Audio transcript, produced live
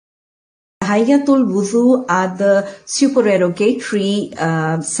Tahiyyatul wudu are the supererogatory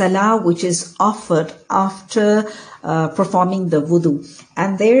salah which is offered after performing the wudu.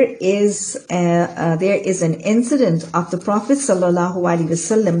 And there is an incident of the Prophet sallallahu alaihi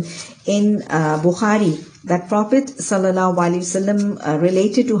wasallam in Bukhari, that Prophet sallallahu alaihi wasallam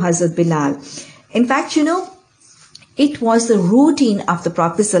related to Hazrat Bilal. In fact, it was the routine of the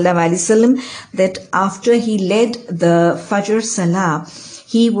Prophet ﷺ that after he led the Fajr Salah,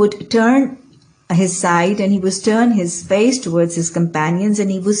 he would turn his side and he would turn his face towards his companions and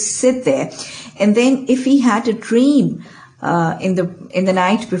he would sit there. And then if he had a dream in the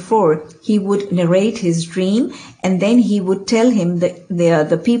night before, he would narrate his dream, and then he would tell him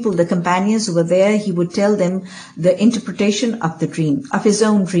the people, the companions who were there, he would tell them the interpretation of the dream, of his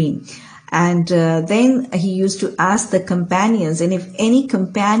own dream. And then he used to ask the companions, and if any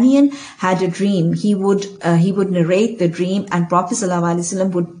companion had a dream, he would narrate the dream, and Prophet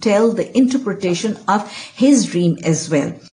ﷺ would tell the interpretation of his dream as well.